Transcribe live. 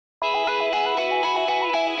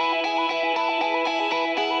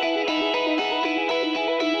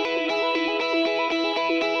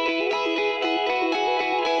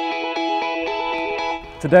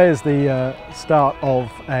Today is the start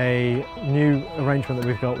of a new arrangement that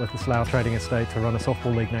we've got with the Slough Trading Estate to run a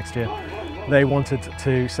softball league next year. They wanted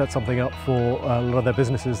to set something up for a lot of their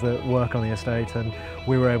businesses that work on the estate, and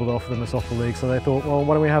we were able to offer them a softball league. So they thought, well,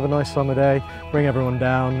 why don't we have a nice summer day, bring everyone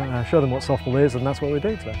down, show them what softball is, and that's what we're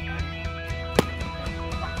doing today.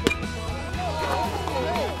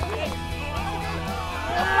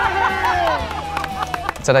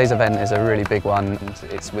 Today's event is a really big one, and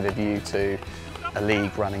it's with a view to a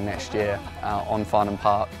league running next year out on Farnham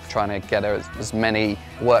Park, trying to get as many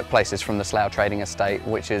workplaces from the Slough Trading Estate,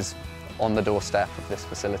 which is on the doorstep of this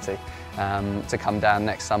facility, to come down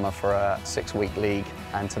next summer for a 6-week league.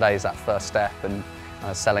 And today is that first step in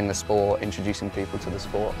selling the sport, introducing people to the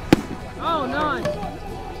sport. Oh, nice!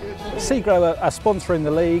 SEGRO are sponsoring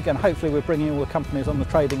the league, and hopefully we're bringing all the companies on the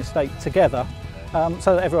trading estate together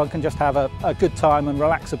so that everyone can just have a good time and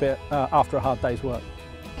relax a bit after a hard day's work.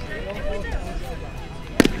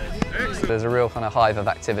 There's a real kind of hive of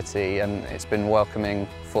activity, and it's been welcoming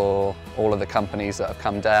for all of the companies that have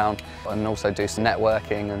come down, and also do some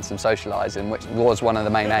networking and some socialising, which was one of the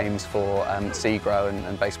main aims for SEGRO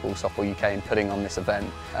and BaseballSoftballUK in putting on this event,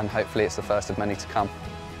 and hopefully it's the first of many to come.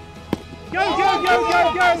 Go, go, go,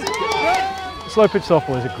 go, go! Slow pitch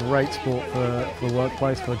softball is a great sport for the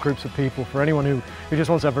workplace, for groups of people, for anyone who just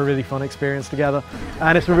wants to have a really fun experience together.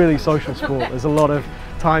 And it's a really social sport. There's a lot of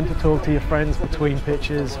time to talk to your friends between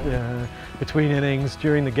pitches, between innings,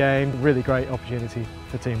 during the game. Really great opportunity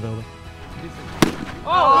for team building.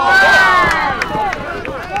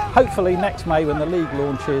 Hopefully next May, when the league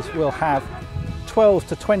launches, we'll have 12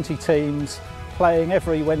 to 20 teams playing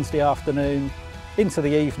every Wednesday afternoon into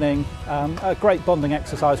the evening. A great bonding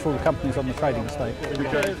exercise for all the companies on the trading estate.